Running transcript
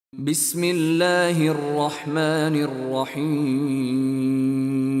بسم الله الرحمن الرحيم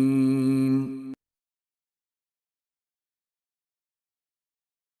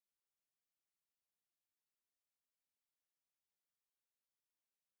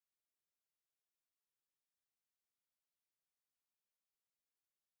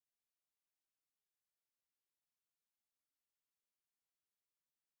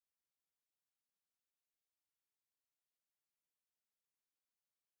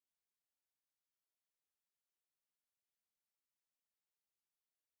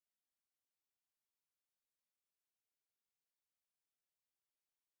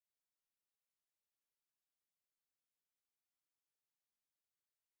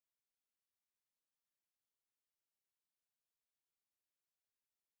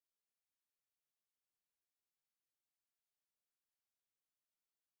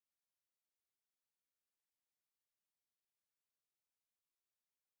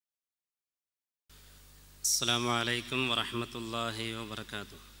السلام عليكم ورحمة الله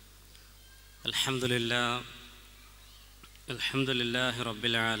وبركاته. الحمد لله رب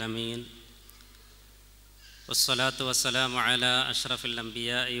العالمين، والصلاة والسلام على أشرف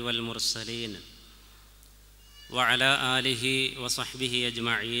الأنبياء والمرسلين وعلى آله وصحبه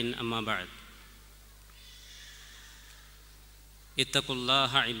أجمعين، أما بعد. اتقوا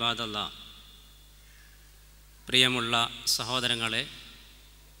الله عباد الله. പ്രിയമുള്ള സഹോദരങ്ങളെ,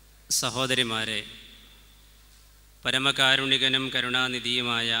 സഹോദരിമാരെ, പരമകാരുണികനും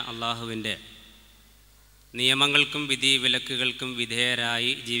കരുണാനിധിയുമായ അള്ളാഹുവിൻ്റെ നിയമങ്ങൾക്കും വിധി വിലക്കുകൾക്കും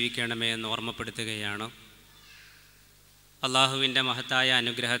വിധേയരായി ജീവിക്കണമേ എന്ന് ഓർമ്മപ്പെടുത്തുകയാണ്. അള്ളാഹുവിൻ്റെ മഹത്തായ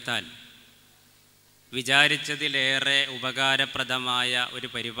അനുഗ്രഹത്താൽ വിചാരിച്ചതിലേറെ ഉപകാരപ്രദമായ ഒരു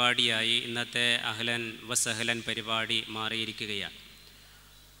പരിപാടിയായി ഇന്നത്തെ അഹ്ലൻ വസഹ്ലൻ പരിപാടി മാറിയിരിക്കുകയാണ്.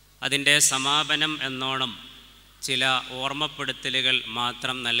 അതിൻ്റെ സമാപനം എന്നോണം ചില ഓർമ്മപ്പെടുത്തലുകൾ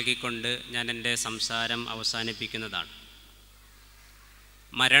മാത്രം നൽകിക്കൊണ്ട് ഞാൻ എൻ്റെ സംസാരം അവസാനിപ്പിക്കുന്നതാണ്.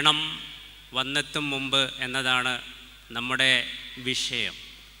 മരണം വന്നെത്തും മുമ്പ് എന്നതാണ് നമ്മുടെ വിഷയം.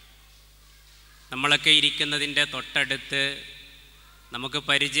 നമ്മളൊക്കെ ഇരിക്കുന്നതിൻ്റെ തൊട്ടടുത്ത് നമുക്ക്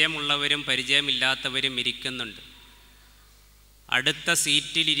പരിചയമുള്ളവരും പരിചയമില്ലാത്തവരും ഇരിക്കുന്നുണ്ട്. അടുത്ത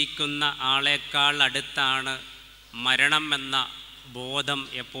സീറ്റിലിരിക്കുന്ന ആളേക്കാൾ അടുത്താണ് മരണം എന്ന ബോധം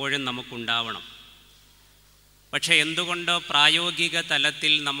എപ്പോഴും നമുക്കുണ്ടാവണം. പക്ഷെ എന്തുകൊണ്ടോ പ്രായോഗിക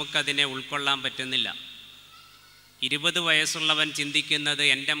തലത്തിൽ നമുക്കതിനെ ഉൾക്കൊള്ളാൻ പറ്റുന്നില്ല. 20 വയസ്സുള്ളവൻ ചിന്തിക്കുന്നത്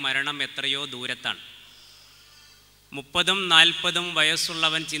എൻ്റെ മരണം എത്രയോ ദൂരത്താണ്. 30ഉം 40ഉം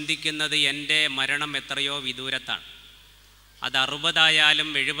വയസ്സുള്ളവൻ ചിന്തിക്കുന്നത് എൻ്റെ മരണം എത്രയോ വിദൂരത്താണ്. അത് 60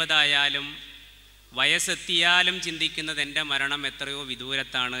 ആയാലും 70 ആയാലും വയസ്സെത്തിയാലും ചിന്തിക്കുന്നത് എൻ്റെ മരണം എത്രയോ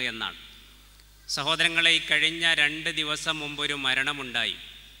വിദൂരത്താണ് എന്നാണ്. സഹോദരങ്ങളെ, ഈ കഴിഞ്ഞ 2 ദിവസം മുമ്പൊരു മരണമുണ്ടായി.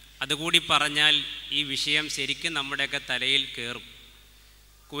 അതുകൂടി പറഞ്ഞാൽ ഈ വിഷയം ശരിക്കും നമ്മുടെയൊക്കെ തലയിൽ കയറും.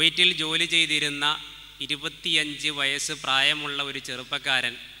 കുവൈറ്റിൽ ജോലി ചെയ്തിരുന്ന 25 വയസ്സ് പ്രായമുള്ള ഒരു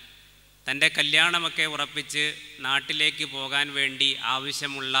ചെറുപ്പക്കാരൻ തൻ്റെ കല്യാണമൊക്കെ ഉറപ്പിച്ച് നാട്ടിലേക്ക് പോകാൻ വേണ്ടി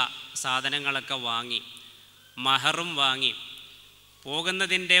ആവശ്യമുള്ള സാധനങ്ങളൊക്കെ വാങ്ങി, മഹറും വാങ്ങി.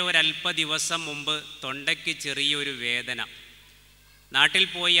 പോകുന്നതിൻ്റെ ഒരല്പ ദിവസം മുമ്പ് തൊണ്ടയ്ക്ക് ചെറിയൊരു വേദന. നാട്ടിൽ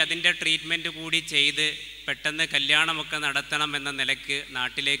പോയി അതിൻ്റെ ട്രീറ്റ്മെൻറ്റ് കൂടി ചെയ്ത് പെട്ടെന്ന് കല്യാണമൊക്കെ നടത്തണമെന്ന നിലയ്ക്ക്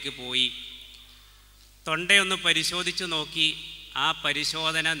നാട്ടിലേക്ക് പോയി. തൊണ്ടയൊന്ന് പരിശോധിച്ചു നോക്കി. ആ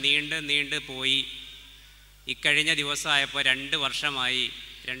പരിശോധന നീണ്ട് പോയി. ഇക്കഴിഞ്ഞ ദിവസമായപ്പോൾ 2 വർഷമായി.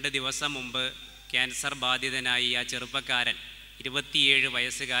 2 ദിവസം മുമ്പ് ക്യാൻസർ ബാധിതനായി ആ ചെറുപ്പക്കാരൻ, 27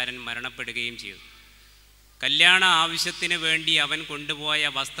 വയസ്സുകാരൻ മരണപ്പെടുകയും ചെയ്തു. കല്യാണ ആവശ്യത്തിന് വേണ്ടി അവൻ കൊണ്ടുപോയ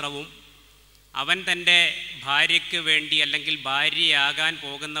വസ്ത്രവും അവൻ തൻ്റെ ഭാര്യയ്ക്ക് വേണ്ടി അല്ലെങ്കിൽ ഭാര്യയാകാൻ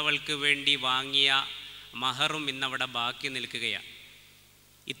പോകുന്നവൾക്ക് വേണ്ടി വാങ്ങിയ മഹറും ഇന്നവിടെ ബാക്കി നിൽക്കുകയാണ്.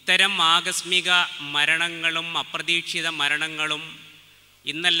 ഇത്തരം ആകസ്മിക മരണങ്ങളും അപ്രതീക്ഷിത മരണങ്ങളും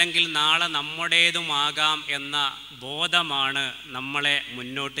ഇന്നല്ലെങ്കിൽ നാളെ നമ്മുടേതുമാകാം എന്ന ബോധമാണ് നമ്മളെ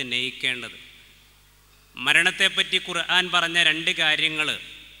മുന്നോട്ട് നയിക്കേണ്ടത്. മരണത്തെപ്പറ്റി ഖുർആൻ പറഞ്ഞ 2 കാര്യങ്ങൾ.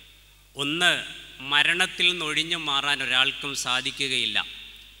 ഒന്ന്, മരണത്തിൽ നിന്നൊഴിഞ്ഞു മാറാൻ ഒരാൾക്കും സാധിക്കുകയില്ല.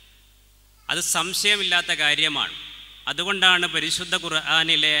 അത് സംശയമില്ലാത്ത കാര്യമാണ്. അതുകൊണ്ടാണ് പരിശുദ്ധ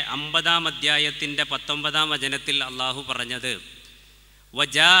ഖുർആനിലെ 50-ാം അധ്യായത്തിൻ്റെ 19-ാം വചനത്തിൽ അള്ളാഹു പറഞ്ഞത്,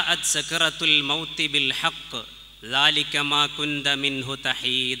 വജാഅത് സക്റത്തുൽ മൗതി ബിൽ ഹഖ് ദാലിക മാ കുന്ത മിൻഹു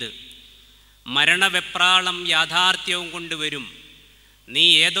തഹീദ്. മരണവെപ്രാളം യാഥാർത്ഥ്യവും കൊണ്ടുവരും. നീ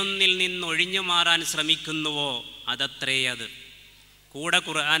ഏതൊന്നിൽ നിന്ന് ഒഴിഞ്ഞു മാറാൻ ശ്രമിക്കുന്നുവോ അതത്രേ അത്. കൂടെ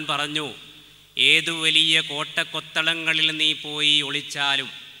ഖുർആൻ പറഞ്ഞു, ഏതു വലിയ കോട്ടക്കൊത്തളങ്ങളിൽ നീ പോയി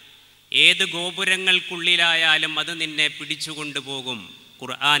ഒളിച്ചാലും ഏത് ഗോപുരങ്ങൾക്കുള്ളിലായാലും അത് നിന്നെ പിടിച്ചുകൊണ്ടുപോകും.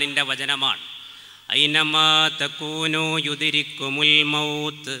 ഖുർആനിൻ്റെ വചനമാണ്. ഐനമാ തകൂനു യുദ്രിക്കുമുൽ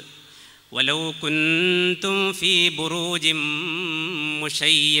മൗത്ത് വലൗ കുൻതും ഫീ ബുറൂജിൻ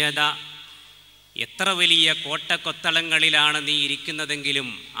മുശയ്യദ, എത്ര വലിയ കോട്ടക്കൊത്തളങ്ങളിലാണ് നീ ഇരിക്കുന്നതെങ്കിലും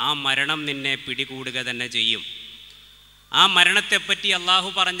ആ മരണം നിന്നെ പിടികൂടുക തന്നെ ചെയ്യും. ആ മരണത്തെപ്പറ്റി അള്ളാഹു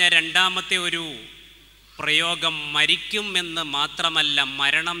പറഞ്ഞ രണ്ടാമത്തെ ഒരു പ്രയോഗം മരിക്കും എന്ന് മാത്രമല്ല,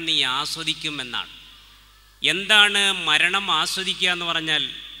 മരണം നീ ആസ്വദിക്കുമെന്നാണ്. എന്താണ് മരണം ആസ്വദിക്കുക എന്ന് പറഞ്ഞാൽ?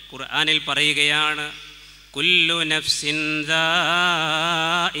 ഖുർആനിൽ പറയുകയാണ്, കുല്ലു നഫ്സിൻ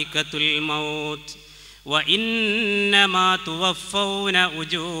ദാഇഖത്തുൽ മൗത്ത് വഇന്നമാ തുവഫൗന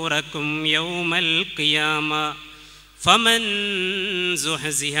ഉജൂറക്കും യൗമൽ ഖിയാമ ഫമൻ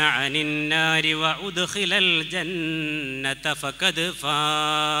സുഹ്സിഹ അനിൻ നാരി വഉദ്ഖിലൽ ജന്നത ഫഖദ്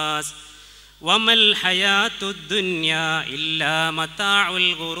ഫാസ് വമൽ ഹയാത്തുദ് ദുനിയാ ഇല്ലാ മതാഉൽ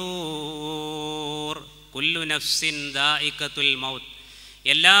ഗുറൂർ. കുല്ലു നഫ്സിൻ ദാഇഖത്തുൽ മൗത്ത്,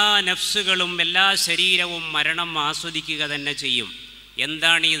 എല്ലാ നഫ്സുകളും എല്ലാ ശരീരവും മരണം ആസ്വദിക്കുക തന്നെ ചെയ്യും.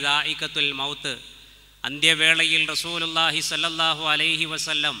 എന്താണ് ഈ ദാഇഖത്തുൽ മൗത്ത്? അന്ത്യവേളയിൽ റസൂലുള്ളാഹി സ്വല്ലല്ലാഹു അലൈഹി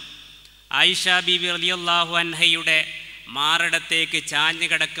വസല്ലം ആയിഷ ബീബി റളിയല്ലാഹു അൻഹയുടെ മാറിടത്തേക്ക് ചാഞ്ഞു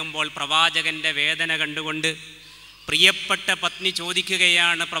കിടക്കുമ്പോൾ പ്രവാചകൻ്റെ വേദന കണ്ടുകൊണ്ട് പ്രിയപ്പെട്ട പത്നി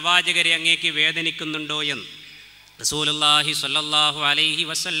ചോദിക്കുകയാണ്, പ്രവാചകരെ അങ്ങേക്ക് വേദനിക്കുന്നുണ്ടോ എന്ന്. റസൂലുള്ളാഹി സ്വല്ലല്ലാഹു അലൈഹി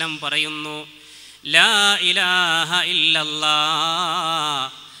വസല്ലം പറയുന്നു, ലാ ഇലാഹ ഇല്ലല്ലാഹ്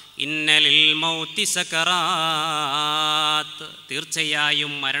ഇന്ന ലിൽ മൗതി സകറാത്ത്.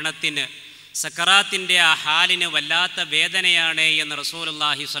 തീർച്ചയായും മരണത്തിന്, സക്കറാത്തിൻ്റെ ആ ഹാലിന് വല്ലാത്ത വേദനയാണ് എന്ന്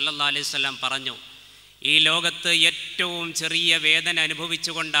റസൂലുള്ളാഹി സ്വല്ലല്ലാഹു അലൈഹി വസല്ലം പറഞ്ഞു. ഈ ലോകത്ത് ഏറ്റവും ചെറിയ വേദന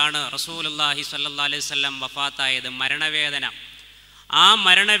അനുഭവിച്ചുകൊണ്ടാണ് റസൂലുള്ളാഹി സ്വല്ലല്ലാഹു അലൈഹി വസല്ലം വഫാത്തായത്, മരണവേദന. ആ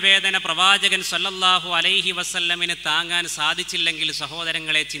മരണവേദന പ്രവാചകൻ സ്വല്ലല്ലാഹു അലൈഹി വസല്ലമിന് താങ്ങാൻ സാധിച്ചില്ലെങ്കിൽ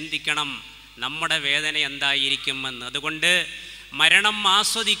സഹോദരങ്ങളെ ചിന്തിക്കണം നമ്മുടെ വേദന എന്തായിരിക്കുമെന്ന്. അതുകൊണ്ട് മരണം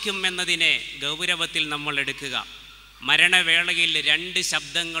ആസ്വദിക്കും എന്നതിനെ ഗൗരവത്തിൽ നമ്മൾ എടുക്കുക. മരണവേളയിൽ രണ്ട്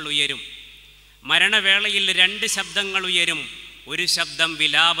ശബ്ദങ്ങൾ ഉയരും. മരണവേളയിൽ രണ്ട് ശബ്ദങ്ങൾ ഉയരും. ഒരു ശബ്ദം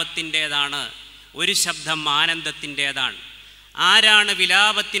വിലാപത്തിൻ്റേതാണ്, ഒരു ശബ്ദം ആനന്ദത്തിൻ്റേതാണ്. ആരാണ്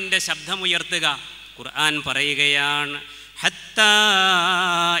വിലാപത്തിൻ്റെ ശബ്ദമുയർത്തുക? ഖുർആൻ പറയുകയാണ്, ഹത്താ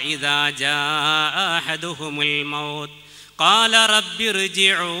ഇദാ ജാഅ അഹദുഹുമുൽ മൗത്ത് ഖാല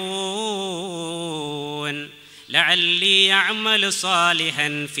റബ്ബിർജിഊൻ ലഅല്ലി അഅമലു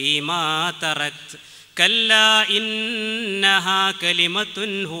സാലിഹൻ ഫീമാ തറക്ത് കല്ലാ ഇന്നഹാ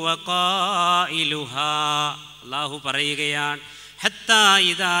കലിമത്തുൻ ഹുവ ഖായിലുഹാ. അല്ലാഹു പറയുകയാണ്, ഹത്താ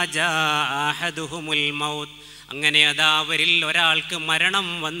ഇദാ ജാഅ അഹദുഹുമുൽ മൗത്ത്, അങ്ങനെ അതാ അവരിൽ ഒരാൾക്ക് മരണം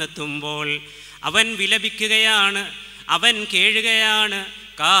വന്നെത്തുമ്പോൾ അവൻ വിലപിക്കുകയാണ്, അവൻ കേഴുകയാണ്,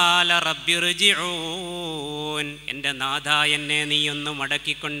 ഖാല റബ്ബിർജിഊൻ, എൻ്റെ നാഥ എന്നെ നീയൊന്ന്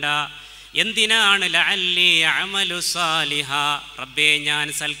മടക്കിക്കൊണ്ടാ. എന്തിനാണ്? ലഅല്ലി അഅമലു സാലിഹ, റബ്ബേ ഞാൻ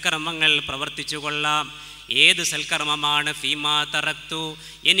സൽക്കർമ്മങ്ങൾ പ്രവർത്തിച്ചു കൊള്ളാം. ഏത് സൽക്കർമ്മമാണ്? ഫീമാ തറക്തു,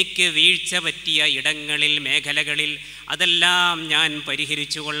 എനിക്ക് വീഴ്ച പറ്റിയ ഇടങ്ങളിൽ, മേഖലകളിൽ അതെല്ലാം ഞാൻ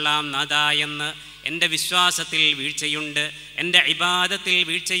പരിഹരിച്ചു കൊള്ളാം നാഥാ എന്ന്. എൻ്റെ വിശ്വാസത്തിൽ വീഴ്ചയുണ്ട്, എൻ്റെ ഇബാദത്തിൽ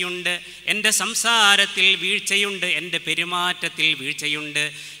വീഴ്ചയുണ്ട്, എൻ്റെ സംസാരത്തിൽ വീഴ്ചയുണ്ട്, എൻ്റെ പെരുമാറ്റത്തിൽ വീഴ്ചയുണ്ട്.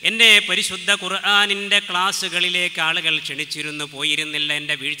 എന്നെ പരിശുദ്ധ ഖുർആനിൻ്റെ ക്ലാസ്സുകളിലേക്ക് ആളുകൾ ക്ഷണിച്ചിരുന്നു, പോയിരുന്നില്ല,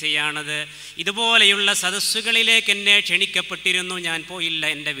 എൻ്റെ വീഴ്ചയാണത്. ഇതുപോലെയുള്ള സദസ്സുകളിലേക്ക് എന്നെ ക്ഷണിക്കപ്പെട്ടിരുന്നു, ഞാൻ പോയില്ല,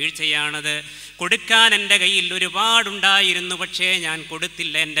 എൻ്റെ വീഴ്ചയാണത്. കൊടുക്കാൻ എൻ്റെ കയ്യിൽ ഒരുപാടുണ്ടായിരുന്നു, പക്ഷേ ഞാൻ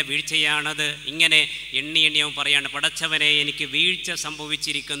കൊടുത്തില്ല, എൻ്റെ വീഴ്ചയാണത്. ഇങ്ങനെ എണ്ണി എണ്ണിയവൻ പറയാണ്, പടച്ചവനെ എനിക്ക് വീഴ്ച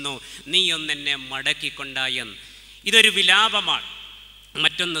സംഭവിച്ചിരിക്കുന്നു, നീ ഒന്നെന്നെ മടക്കിക്കൊണ്ടായെന്ന്. ഇതൊരു വിലാപമാണ്.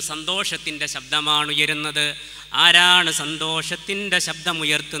 മറ്റൊന്ന് സന്തോഷത്തിൻ്റെ ശബ്ദമാണ് ഉയരുന്നത്. ആരാണ് സന്തോഷത്തിൻ്റെ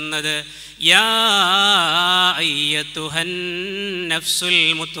ശബ്ദമുയർത്തുന്നത്? യാ അയ്യതുഹൻ നഫ്സുൽ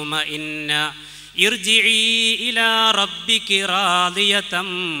മുത്മഇന്ന ഇർജിഇ ഇലാ റബ്ബികി റാദിയതം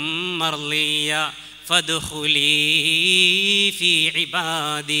മർളിയ ഫദ്ഖുലി ഫീ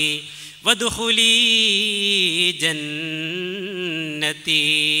ഇബാദി വദ്ഖുലി ജന്നതി.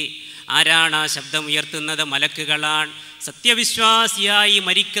 ആരാണ് ആ ശബ്ദം ഉയർത്തുന്നത്? മലക്കുകളാണ്. സത്യവിശ്വാസിയായി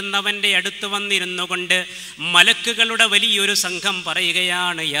മരിക്കുന്നവൻ്റെ അടുത്ത് വന്നിരുന്നു കൊണ്ട് മലക്കുകളുടെ വലിയൊരു സംഘം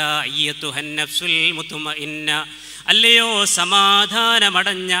പറയുകയാണ്, യാ അയ്യതുഹൻ നഫ്സുൽ മുത്മഇന്ന, അല്ലയോ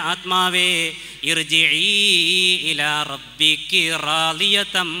സമാധാനമടഞ്ഞ ആത്മാവേ, ഇർജിഇ ഇലാ റബ്ബികി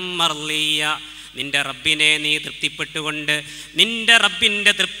റാദിയതം മർളിയ, നിൻ്റെ റബ്ബിനെ നീ തൃപ്തിപ്പെട്ടുകൊണ്ട്, നിൻ്റെ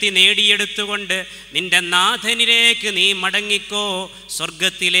റബ്ബിൻ്റെ തൃപ്തി നേടിയെടുത്തുകൊണ്ട് നിൻ്റെ നാഥനിലേക്ക് നീ മടങ്ങിക്കോ,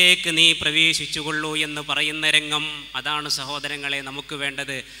 സ്വർഗത്തിലേക്ക് നീ പ്രവേശിച്ചുകൊള്ളൂ എന്ന് പറയുന്ന രംഗം. അതാണ് സഹോദരങ്ങളെ നമുക്ക്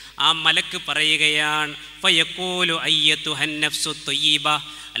വേണ്ടത്. ആ മലക്ക് പറയുകയാണ്, ഫയഖൂലു അയ്യതുഹൻ നഫ്സു ത്വയ്യിബ,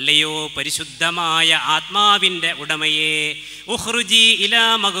 അല്ലയോ പരിശുദ്ധമായ ആത്മാവിൻ്റെ ഉടമയെ, ഉഖ്റുജി ഇലാ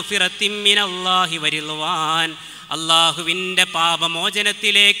മഗ്ഫിറത്തിൻ മിനല്ലാഹി വരിദ്വാൻ, അള്ളാഹുവിൻ്റെ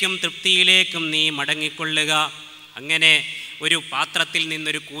പാപമോചനത്തിലേക്കും തൃപ്തിയിലേക്കും നീ മടങ്ങിക്കൊള്ളുക. അങ്ങനെ ഒരു പാത്രത്തിൽ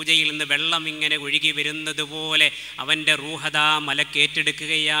നിന്നൊരു കൂജയിൽ നിന്ന് വെള്ളം ഇങ്ങനെ ഒഴുകി വരുന്നത് പോലെ അവൻ്റെ റൂഹദാ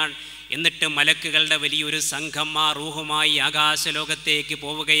മലക്കേറ്റെടുക്കുകയാണ്. എന്നിട്ട് മലക്കുകളുടെ വലിയൊരു സംഘം ആ റൂഹുമായി ആകാശലോകത്തേക്ക്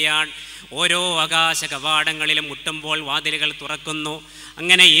പോവുകയാണ്. ഓരോ ആകാശ കവാടങ്ങളിലും മുട്ടുമ്പോൾ വാതിലുകൾ തുറക്കുന്നു.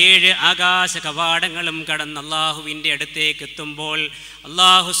 അങ്ങനെ 7 ആകാശ കവാടങ്ങളും കടന്ന് അള്ളാഹുവിൻ്റെ അടുത്തേക്ക് എത്തുമ്പോൾ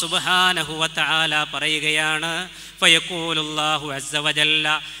അള്ളാഹു സുബ്ഹാനഹു വ തആല പറയുകയാണ്, ഫയഖൂലുല്ലാഹു അസ്സ വജല്ല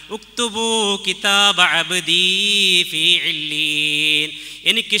ഉക്തുബൂ കിതാബ അബ്ദീ ഫീ ഇല്ലീൻ.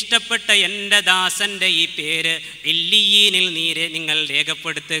 എനിക്കിഷ്ടപ്പെട്ട എൻ്റെ ദാസൻ്റെ ഈ പേര് ഇല്ലീനിൽ നിങ്ങൾ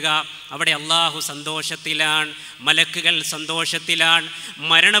രേഖപ്പെടുത്തുക. അവിടെ അള്ളാഹു സന്തോഷത്തിലാണ്, മലക്കുകൾ സന്തോഷത്തിലാണ്,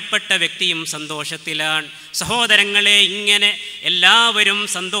 മരണപ്പെട്ട വ്യക്തിയും സന്തോഷത്തിലാണ്. സഹോദരങ്ങളെ, ഇങ്ങനെ എല്ലാവരും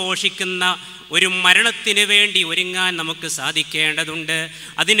സന്തോഷിക്കുന്ന ഒരു മരണത്തിന് വേണ്ടി ഒരുങ്ങാൻ നമുക്ക് സാധിക്കേണ്ടതുണ്ട്.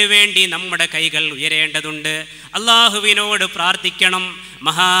 അതിനുവേണ്ടി നമ്മുടെ കൈകൾ ഉയരേണ്ടതുണ്ട്. അള്ളാഹുവിനോട് പ്രാർത്ഥിക്കണം.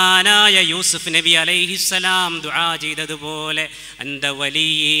 മഹാനായ യൂസുഫ് നബി അലൈഹിസ്സലാം ദുആ ചെയ്തതുപോലെ അന്ത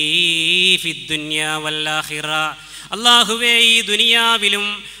വലിയ്യീ ഫിദ്ദുനിയാ വൽ ആഖിറ, അള്ളാഹുവേ ഈ ദുനിയാവിലും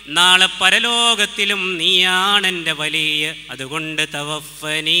നാളെ പരലോകത്തിലും നീയാണെൻ്റെ വലിയ, അതുകൊണ്ട്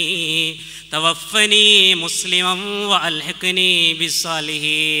തവഫനി മുസ്ലിമൻ വ അൽഹിഖ്നി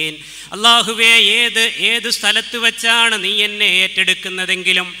ബിസ്സാലിഹീൻ. അള്ളാഹുവേ ഏത് സ്ഥലത്ത് വെച്ചാണ് നീ എന്നെ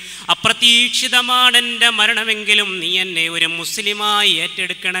ഏറ്റെടുക്കുന്നതെങ്കിലും, അപ്രതീക്ഷിതമാണ് എൻ്റെ മരണമെങ്കിലും നീ എന്നെ ഒരു മുസ്ലിമായി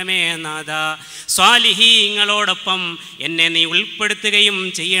ഏറ്റെടുക്കണമേ നാഥ. സ്വാലിഹീങ്ങളോടൊപ്പം എന്നെ നീ ഉൾപ്പെടുത്തുകയും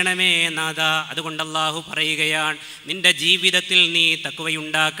ചെയ്യണമേ നാഥ. അതുകൊണ്ട് അള്ളാഹു പറയുകയാണ്, നിൻ്റെ ജീവിതത്തിൽ നീ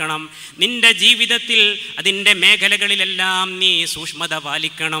തഖ്വയുണ്ടാക്കണം. നിൻ്റെ ജീവിതത്തിൽ അതിൻ്റെ മേഖലകളിലെല്ലാം നീ സൂക്ഷ്മത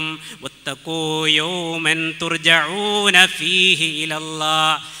പാലിക്കണം. വത്തഖൂ യൗമൻ തുർജഊന ഫീഹി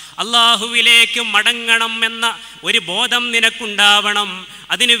ഇലല്ലാഹ്, അള്ളാഹുവിലേക്ക് മടങ്ങണം എന്ന ഒരു ബോധം നിനക്കുണ്ടാവണം.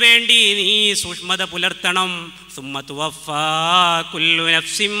 അതിനുവേണ്ടി നീ സൂക്ഷ്മത പുലർത്തണം. സുമ്മ തുവഫാ കുല്ലു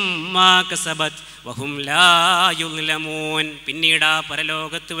നഫ്സിൻ മാ കസബത് വഹും ലാ യുദ്ലമൂൻ. പിന്നീട് ആ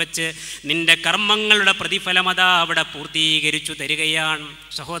പരലോകത്ത് വെച്ച് നിന്റെ കർമ്മങ്ങളുടെ പ്രതിഫലം അതാ അവിടെ പൂർത്തീകരിച്ചു തരികയാണ്.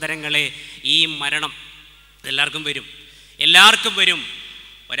 സഹോദരങ്ങളെ, ഈ മരണം എല്ലാവർക്കും വരും.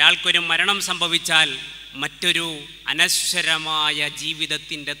 ഒരാൾക്കൊരു മരണം സംഭവിച്ചാൽ മറ്റൊരു അനശ്വരമായ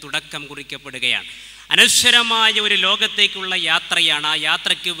ജീവിതത്തിൻ്റെ തുടക്കം കുറിക്കപ്പെടുകയാണ്. അനശ്വരമായ ഒരു ലോകത്തേക്കുള്ള യാത്രയാണ്. ആ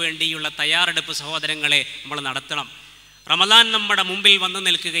യാത്രയ്ക്ക് വേണ്ടിയുള്ള തയ്യാറെടുപ്പ് സഹോദരങ്ങളെ നമ്മൾ നടത്തണം. റമദാൻ നമ്മുടെ മുമ്പിൽ വന്നു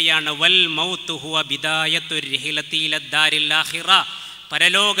നിൽക്കുകയാണ്. വൽ മൗതു ഹുവ ബിദായത്തുർ റിഹ്ലത്തി ഇലദ്ദാരിൽ ആഖിറ,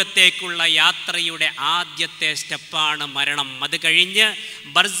 പരലോകത്തേക്കുള്ള യാത്രയുടെ ആദ്യത്തെ സ്റ്റെപ്പാണ് മരണം. അത് കഴിഞ്ഞ്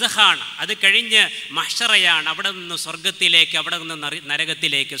ബർസഖാണ്, അത് കഴിഞ്ഞ് മഹ്ശറയാണ്, അവിടെ നിന്ന് സ്വർഗത്തിലേക്ക്, അവിടെ നിന്ന്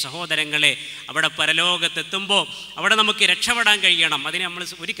നരകത്തിലേക്ക്. സഹോദരങ്ങളെ, അവിടെ പരലോകത്തെത്തുമ്പോൾ അവിടെ നമുക്ക് രക്ഷപ്പെടാൻ കഴിയണം. അതിന് നമ്മൾ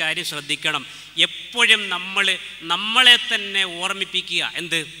ഒരു കാര്യം ശ്രദ്ധിക്കണം. എപ്പോഴും നമ്മളെ തന്നെ ഓർമ്മിപ്പിക്കുക.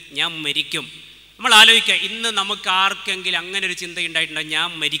 എന്ത്? ഞാൻ മരിക്കും. നമ്മൾ ആലോചിക്കുക, ഇന്ന് നമുക്ക് ആർക്കെങ്കിലും അങ്ങനെ ഒരു ചിന്തയുണ്ടായിട്ടുണ്ടോ?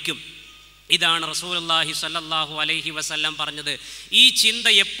 ഞാൻ മരിക്കും. ഇതാണ് റസൂലുള്ളാഹി സ്വല്ലല്ലാഹു അലൈഹി വസല്ലം പറഞ്ഞത്. ഈ ചിന്ത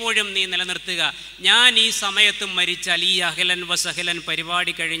എപ്പോഴും നീ നിലനിർത്തുക. ഞാൻ ഈ സമയത്ത് മരിച്ചാൽ, ഈ അഹ്ലൻ വസഹ്ലൻ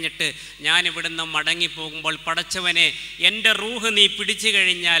പരിപാടി കഴിഞ്ഞിട്ട് ഞാൻ ഇവിടുന്ന് മടങ്ങിപ്പോകുമ്പോൾ, പടച്ചവനെ, എൻ്റെ റൂഹ് നീ പിടിച്ചു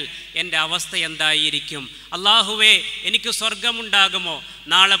കഴിഞ്ഞാൽ എൻ്റെ അവസ്ഥ എന്തായിരിക്കും? അള്ളാഹുവേ, എനിക്ക് സ്വർഗമുണ്ടാകുമോ?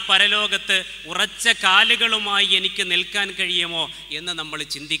 നാളെ പരലോകത്ത് ഉറച്ച കാലുകളുമായി എനിക്ക് നിൽക്കാൻ കഴിയുമോ എന്ന് നമ്മൾ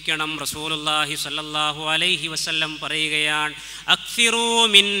ചിന്തിക്കണം. റസൂലുള്ളാഹി സ്വല്ലല്ലാഹു അലൈഹി വസല്ലം പറയുകയാണ്, അക്സിറൂ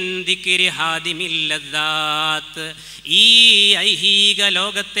മിൻ ദിക്രി ഹാദിമിൽ ലദ്ദാത്ത്. ഈ ഐഹിക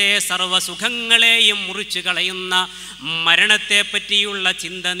ലോകത്തെ സർവ്വസുഖങ്ങളെയും മുറിച്ചു കളയുന്ന മരണത്തെ പറ്റിയുള്ള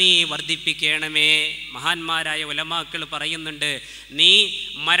ചിന്ത നീ വർദ്ധിപ്പിക്കണമേ. മഹാന്മാരായ ഉലമാക്കൾ പറയുന്നുണ്ട്, നീ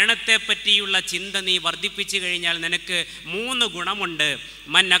മരണത്തെ പറ്റിയുള്ള ചിന്ത നീ വർദ്ധിപ്പിച്ചു കഴിഞ്ഞാൽ നിനക്ക് 3 ഗുണമുണ്ട്.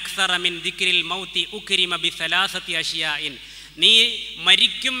 മൻ അക്സറ മിൻ ദിക്രിൽ മൗതി ഉക്രിമ ബി സലാസത്തി അഷ്യാഇൻ. നീ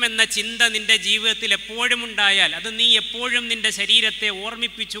മരിക്കും എന്ന ചിന്ത നിൻ്റെ ജീവിതത്തിൽ എപ്പോഴും ഉണ്ടായാൽ, അത് നീ എപ്പോഴും നിൻ്റെ ശരീരത്തെ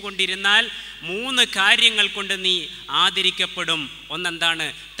ഓർമ്മിപ്പിച്ചു കൊണ്ടിരുന്നാൽ 3 കാര്യങ്ങൾ കൊണ്ട് നീ ആദരിക്കപ്പെടും. ഒന്നെന്താണ്?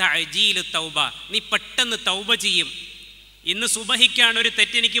 തഅജീലു തൗബ. നീ പെട്ടെന്ന് തൗബ ചെയ്യും. ഇന്ന് സുബഹിക്കാണ് ഒരു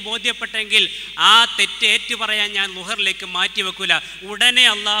തെറ്റെനിക്ക് ബോധ്യപ്പെട്ടെങ്കിൽ ആ തെറ്റ് ഏറ്റുപറയാൻ ഞാൻ ളുഹറിലേക്ക് മാറ്റിവെക്കൂല, ഉടനെ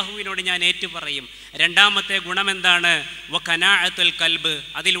അള്ളാഹുവിനോട് ഞാൻ ഏറ്റുപറയും. രണ്ടാമത്തെ ഗുണം എന്താണ്? വഖനാഅത്തുൽ ഖൽബ്.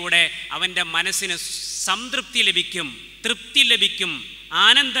 അതിലൂടെ അവൻ്റെ മനസ്സിന് സംതൃപ്തി ലഭിക്കും, തൃപ്തി ലഭിക്കും,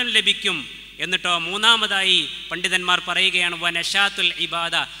 ആനന്ദം ലഭിക്കും. എന്നിട്ടോ മൂന്നാമതായി പണ്ഡിതന്മാർ പറയുകയാണ്, വനശാത്തുൽ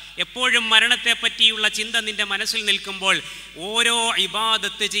ഇബാദ. എപ്പോഴും മരണത്തെ പറ്റിയുള്ള ചിന്ത നിൻ്റെ മനസ്സിൽ നിൽക്കുമ്പോൾ ഓരോ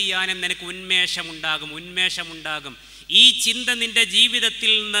ഇബാദത്ത് ചെയ്യാനും നിനക്ക് ഉന്മേഷമുണ്ടാകും. ഈ ചിന്ത നിൻ്റെ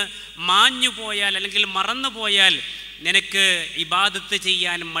ജീവിതത്തിൽ നിന്ന് മാഞ്ഞുപോയാൽ അല്ലെങ്കിൽ മറന്നുപോയാൽ നിനക്ക് ഇബാദത്ത്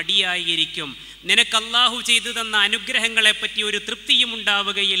ചെയ്യാൻ മടിയായിരിക്കും. നിനക്ക് അല്ലാഹു ചെയ്തു തന്ന അനുഗ്രഹങ്ങളെപ്പറ്റി ഒരു തൃപ്തിയും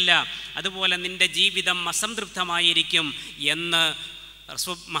ഉണ്ടാവുകയില്ല. അതുപോലെ നിൻ്റെ ജീവിതം അസംതൃപ്തമായിരിക്കും എന്ന്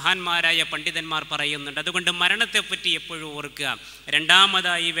മഹാന്മാരായ പണ്ഡിതന്മാർ പറയുന്നുണ്ട്. അതുകൊണ്ട് മരണത്തെപ്പറ്റി എപ്പോഴും ഓർക്കുക.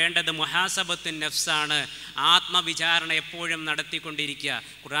 രണ്ടാമതായി വേണ്ടത് മുഹാസബത്തുൻ നഫ്സാണ്. ആത്മവിചാരണ എപ്പോഴും നടത്തിക്കൊണ്ടിരിക്കുക.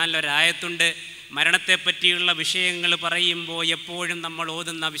 ഖുർആനിലൊരായത്തുണ്ട്, മരണത്തെപ്പറ്റിയുള്ള വിഷയങ്ങൾ പറയുമ്പോൾ എപ്പോഴും നമ്മൾ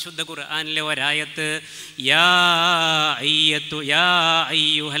ഓതുന്ന വിശുദ്ധ ഖുർആനിലെ ഒരായത്ത്, യാ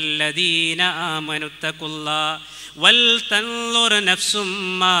അയ്യുഹല്ലദീന ആമനുത്തഖുല്ലാഹ വൽ തൻളുർ നഫ്സും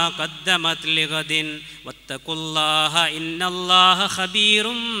മാ ഖദ്ദമത് ലിഗദിൻ വത്തഖുല്ലാഹ ഇന്നല്ലാഹ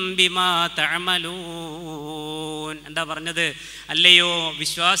ഖബീറും ബിമാ തഅമലൂൻ. എന്താ പറഞ്ഞത്? അല്ലയോ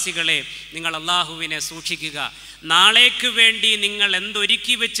വിശ്വാസികളെ, നിങ്ങൾ അല്ലാഹുവിനെ സൂക്ഷിക്കുക. നാളേക്ക് വേണ്ടി നിങ്ങൾ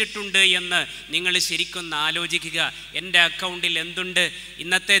എന്തൊരുക്കി വെച്ചിട്ടുണ്ട് എന്ന് നിങ്ങൾ ശരിക്കൊന്ന് ആലോചിക്കുക. എൻ്റെ അക്കൗണ്ടിൽ എന്തുണ്ട്?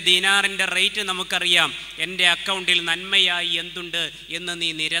 ഇന്നത്തെ ദീനാറിൻ്റെ റേറ്റ് നമുക്കറിയാം. എൻ്റെ അക്കൗണ്ടിൽ നന്മയായി എന്തുണ്ട് എന്ന് നീ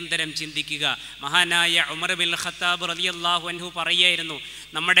നിരന്തരം ചിന്തിക്കുക. മഹാനായ ഉമർ ബിൻ ഖത്താബ് റളിയല്ലാഹു അൻഹു പറയായിരുന്നു,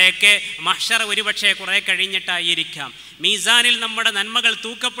 നമ്മുടെയൊക്കെ മഹ്ശർ ഒരുപക്ഷെ കുറേ കഴിഞ്ഞിട്ടായിരിക്കാം, മീസാനിൽ നമ്മുടെ നന്മകൾ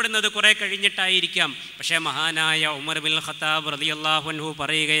തൂക്കപ്പെടുന്നത് കുറേ കഴിഞ്ഞിട്ടായിരിക്കാം. പക്ഷേ മഹാനായ ഉമർ ബിൻ ഖത്താബ് റളിയല്ലാഹു അൻഹു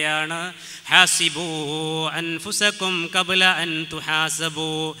പറയുകയാണ്, ഹാസിബൂ അൻഫുസകും ഖബ്ല അൻ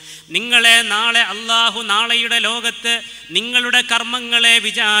തുഹാസബൂ. നിങ്ങളെ നാളെ അല്ലാഹു നാളെയുടെ ലോകത്ത് നിങ്ങളുടെ കർമ്മങ്ങളെ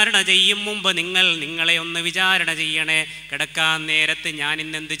വിചാരണ ചെയ്യും മുമ്പ് നിങ്ങളെ ഒന്ന് വിചാരണ ചെയ്യണേ. കിടക്കാൻ നേരത്ത് ഞാൻ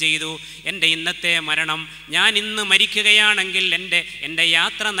ഇന്ന് എന്ത് ചെയ്തു? എൻ്റെ ഇന്നത്തെ മരണം, ഞാൻ ഇന്ന് മരിക്കുകയാണെങ്കിൽ എൻ്റെ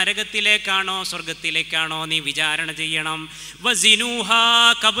യാത്ര നരകത്തിലേക്കാണോ സ്വർഗത്തിലേക്കാണോ നീ വിചാരണ ചെയ്യണം. വസിനൂഹാ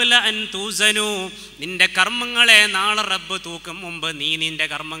ഖബ്ല അൻ തൂസനൂ. നിന്റെ കർമ്മങ്ങളെ നാളെ റബ്ബ് തൂക്കും മുമ്പ് നീ നിന്റെ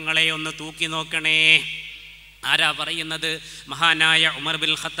കർമ്മങ്ങളെ ഒന്ന് തൂക്കി നോക്കണേ. ആരാ പറയുന്നത്? മഹാനായ ഉമർ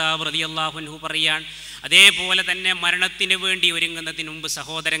ബിൻ ഖത്താബ് റളിയല്ലാഹു അൻഹു പറയാൻ. അതേപോലെ തന്നെ മരണത്തിന് വേണ്ടി ഒരുങ്ങുന്നതിന് മുമ്പ്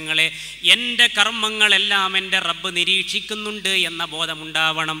സഹോദരങ്ങളെ, എൻ്റെ കർമ്മങ്ങളെല്ലാം എൻ്റെ റബ്ബ് നിരീക്ഷിക്കുന്നുണ്ട് എന്ന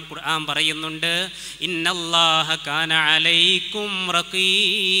ബോധമുണ്ടാവണം. ഖുർആൻ പറയുന്നുണ്ട്, ഇന്നല്ലാഹ കാന അലൈക്കും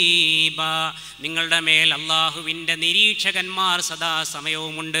റഖീബാ. നിങ്ങളുടെ മേൽ അല്ലാഹുവിൻ്റെ നിരീക്ഷകന്മാർ സദാ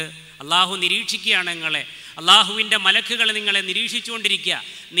സമയവുമുണ്ട്. അല്ലാഹു നിരീക്ഷിക്കുകയാണ് നിങ്ങളെ. അള്ളാഹുവിൻ്റെ മലക്കുകൾ നിങ്ങളെ നിരീക്ഷിച്ചുകൊണ്ടിരിക്കുക.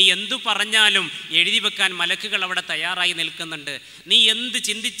 നീ എന്തു പറഞ്ഞാലും എഴുതി വെക്കാൻ മലക്കുകൾ അവിടെ തയ്യാറായി നിൽക്കുന്നുണ്ട്. നീ എന്ത്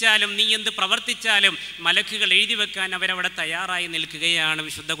ചിന്തിച്ചാലും നീ എന്ത് പ്രവർത്തിച്ചാലും മലക്കുകൾ എഴുതി വെക്കാൻ അവരവിടെ തയ്യാറായി നിൽക്കുകയാണ്.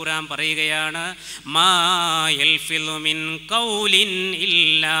 വിശുദ്ധ ഖുർആൻ പറയുകയാണ്, മാ യൽഫിളു മിൻ ഖൗലിൻ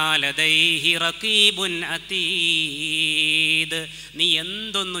ഇല്ലാ ലദൈഹി റഖീബുൻ അതീദ്. നീ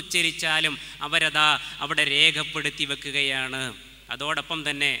എന്തൊന്നുച്ചരിച്ചാലും അവരതാ അവിടെ രേഖപ്പെടുത്തി വെക്കുകയാണ്. അതോടൊപ്പം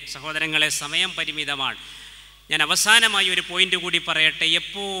തന്നെ സഹോദരങ്ങളെ, സമയം പരിമിതമാണ്. ഞാൻ അവസാനമായി ഒരു പോയിന്റ് കൂടി പറയട്ടെ.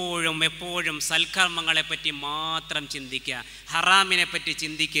 എപ്പോഴും സൽക്കർമ്മങ്ങളെപ്പറ്റി മാത്രം ചിന്തിക്കുക. ഹറാമിനെ പറ്റി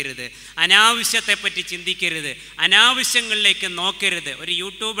ചിന്തിക്കരുത്, അനാവശ്യത്തെപ്പറ്റി ചിന്തിക്കരുത്, അനാവശ്യങ്ങളിലേക്ക് നോക്കരുത്. ഒരു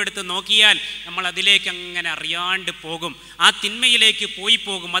യൂട്യൂബ് എടുത്ത് നോക്കിയാൽ നമ്മൾ അതിലേക്ക് അങ്ങനെ അറിയാണ്ട് പോകും, ആ തിന്മയിലേക്ക് പോയി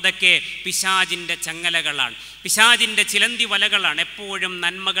പോകും. അതൊക്കെ പിശാചിൻ്റെ ചങ്ങലകളാണ്, പിശാചിൻ്റെ ചിലന്തി വലകളാണ്. എപ്പോഴും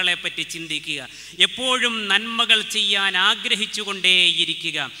നന്മകളെപ്പറ്റി ചിന്തിക്കുക, എപ്പോഴും നന്മകൾ ചെയ്യാൻ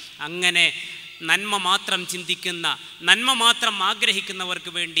ആഗ്രഹിച്ചുകൊണ്ടേയിരിക്കുക. അങ്ങനെ നന്മ മാത്രം ചിന്തിക്കുന്ന, നന്മ മാത്രം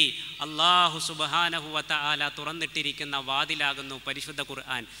ആഗ്രഹിക്കുന്നവർക്ക് വേണ്ടി അല്ലാഹു സുബ്ഹാനഹു വ തആല തുറന്നിട്ടിരിക്കുന്ന വാതിലാകുന്നു പരിശുദ്ധ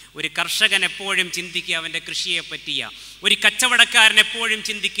ഖുർആൻ. ഒരു കർഷകൻ എപ്പോഴും ചിന്തിക്കുക അവൻ്റെ കൃഷിയെ പറ്റിയ, ഒരു കച്ചവടക്കാരൻ എപ്പോഴും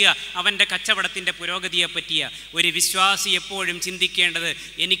ചിന്തിക്കുക അവൻ്റെ കച്ചവടത്തിൻ്റെ പുരോഗതിയെ പറ്റിയ, ഒരു വിശ്വാസി എപ്പോഴും ചിന്തിക്കേണ്ടത്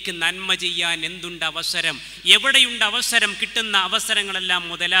എനിക്ക് നന്മ ചെയ്യാൻ എന്തുണ്ട് അവസരം, എവിടെയുണ്ട് അവസരം, കിട്ടുന്ന അവസരങ്ങളെല്ലാം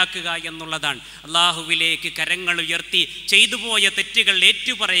മുതലാക്കുക എന്നുള്ളതാണ്. അള്ളാഹുവിലേക്ക് കരങ്ങൾ ഉയർത്തി ചെയ്തുപോയ തെറ്റുകൾ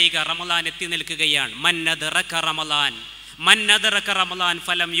ഏറ്റുപറയുക. റമളാൻ എത്തി നിൽക്കുകയാണ്. റമളാൻ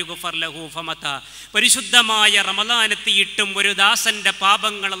ഫലം യുഗ്ഫർ ലഹു ഫമത. പരിശുദ്ധമായ റമളാൻ എത്തിയിട്ടും ഒരു ദാസന്റെ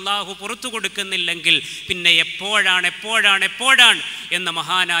പാപങ്ങൾ അല്ലാഹു പുറത്തു കൊടുക്കുന്നില്ലെങ്കിൽ പിന്നെ എപ്പോഴാണ് എന്ന്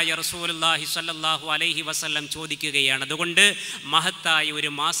മഹാനായ റസൂലുള്ളാഹി സ്വല്ലല്ലാഹു അലൈഹി വസല്ലം ചോദിക്കുകയാണ്. അതുകൊണ്ട് മഹത്തായ ഒരു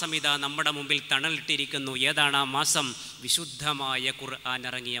മാസം ഇതാ നമ്മുടെ മുമ്പിൽ തണലിട്ടിരിക്കുന്നു. ഏതാണ് ആ മാസം? വിശുദ്ധമായ ഖുർആൻ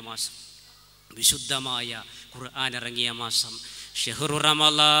ഇറങ്ങിയ മാസം. വിശുദ്ധമായ ഖുർആൻ ഇറങ്ങിയ മാസം. ഷഹ്റു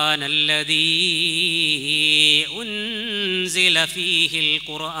റമളാൻ അല്ലദീ ഉൻസില ഫീഹിൽ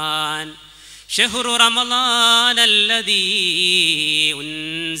ഖുർആൻ. ഷഹ്റു റമളാൻ അല്ലദീ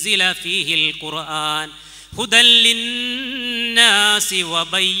ഉൻസില ഫീഹിൽ ഖുർആൻ ഹുദൻ ലിന്നാസി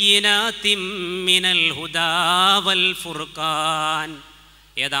വബയ്യിനാതിൻ മിനൽ ഹുദാ വൽ ഫുർഖാൻ.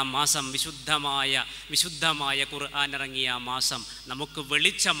 ഏതാ മാസം? വിശുദ്ധമായ ഖുർആൻ ഇറങ്ങിയ മാസം. നമുക്ക്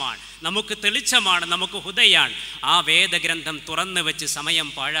വെളിച്ചമാണ്, നമുക്ക് തെളിച്ചമാണ്, നമുക്ക് ഹുദയാണ്. ആ വേദഗ്രന്ഥം തുറന്നു വെച്ച് സമയം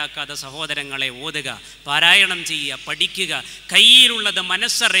പാഴാക്കാതെ സഹോദരങ്ങളെ ഓതുക, പാരായണം ചെയ്യുക, പഠിക്കുക. കയ്യിലുള്ളത്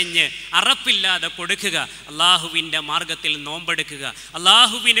മനസ്സറിഞ്ഞ് അറപ്പില്ലാതെ കൊടുക്കുക. അള്ളാഹുവിൻ്റെ മാർഗത്തിൽ നോമ്പെടുക്കുക.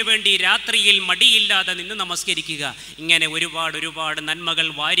 അള്ളാഹുവിന് വേണ്ടി രാത്രിയിൽ മടിയില്ലാതെ നിന്ന് നമസ്കരിക്കുക. ഇങ്ങനെ ഒരുപാട് നന്മകൾ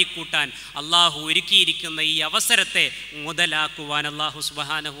വാരിക്കൂട്ടാൻ അള്ളാഹു ഒരുക്കിയിരിക്കുന്ന ഈ അവസരത്തെ മുതലാക്കുവാൻ അള്ളാഹു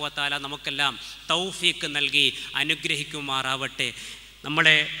സുബ്ഹാനഹു വ തആല നമുക്കെല്ലാം തൗഫീഖ് നൽകി അനുഗ്രഹിക്കുമാറാവട്ടെ.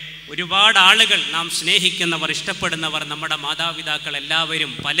 നമ്മളെ ഒരുപാട് ആളുകൾ, നാം സ്നേഹിക്കുന്നവർ, ഇഷ്ടപ്പെടുന്നവർ, നമ്മുടെ മാതാപിതാക്കൾ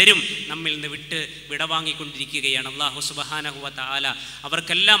എല്ലാവരും പലരും നമ്മിൽ നിന്ന് വിടവാങ്ങിക്കൊണ്ടിരിക്കുകയാണ്. അല്ലാഹു സുബ്ഹാനഹു വ തആല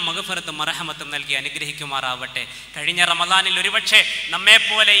അവർക്കെല്ലാം മഗ്ഫിറത്തും മർഹമത്തും നൽകി അനുഗ്രഹിക്കുമാറാവട്ടെ. കഴിഞ്ഞ റമദാനിൽ ഒരുപക്ഷെ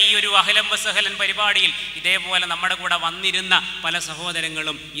നമ്മെപ്പോലെ ഈ ഒരു അഹ്ലൻ വസഹലൻ പരിപാടിയിൽ ഇതേപോലെ നമ്മുടെ കൂടെ വന്നിരുന്ന പല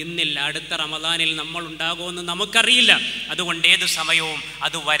സഹോദരങ്ങളും ഇന്നില്ല. അടുത്ത റമദാനിൽ നമ്മൾ ഉണ്ടാകുമെന്ന് നമുക്കറിയില്ല. അതുകൊണ്ട് ഏതു സമയവും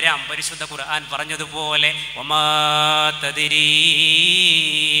അത് വരാം. പരിശുദ്ധ ഖുർആൻ പറഞ്ഞതുപോലെ വമാ തദ്രീ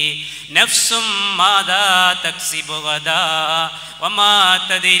നഫ്സും മാദാ തക്സിബു ഗദാ വമാ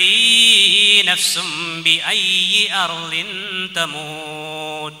തദ്രീ നഫ്സും ബിഅയ്യി അർളിൻ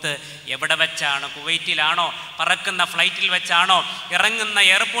തമൂത്ത്. എവിടെ വെച്ചാണ്? കുവൈറ്റിലാണോ? പറക്കുന്ന ഫ്ലൈറ്റിൽ വെച്ചാണോ? ഇറങ്ങുന്ന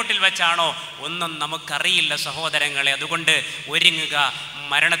എയർപോർട്ടിൽ വെച്ചാണോ? ഒന്നും നമുക്കറിയില്ല സഹോദരങ്ങളെ. അതുകൊണ്ട് ഒരുങ്ങുക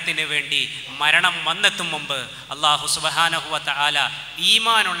മരണത്തിന് വേണ്ടി. മരണം വന്നെത്തും മുമ്പ് അല്ലാഹു സുബ്ഹാനഹു വ തആല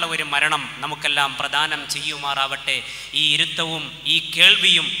ഈമാനുള്ള ഒരു മരണം നമുക്കെല്ലാം പ്രദാനം ചെയ്യുമാറാവട്ടെ. ഈ ഇരുത്തവും ഈ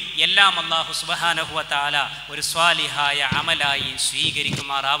കേൾവിയും എല്ലാം അല്ലാഹു സുബ്ഹാനഹു വ തആല ഒരു സ്വാലിഹായ അമലായി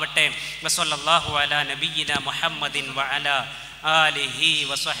സ്വീകരിക്കുമാറാവട്ടെ. വസല്ലല്ലാഹു അലാ നബിയിന മുഹമ്മദിൻ വഅലാ ആലിഹി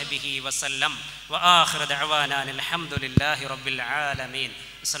വസഹ്ബിഹി വസല്ലം വആഖിറു ദഅവാനാ അൽഹംദുലില്ലാഹി റബ്ബിൽ ആലമീൻ.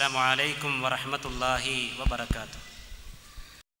 അസ്സലാമു അലൈക്കും വറഹ്മത്തുള്ളാഹി വബറകാതുഹു.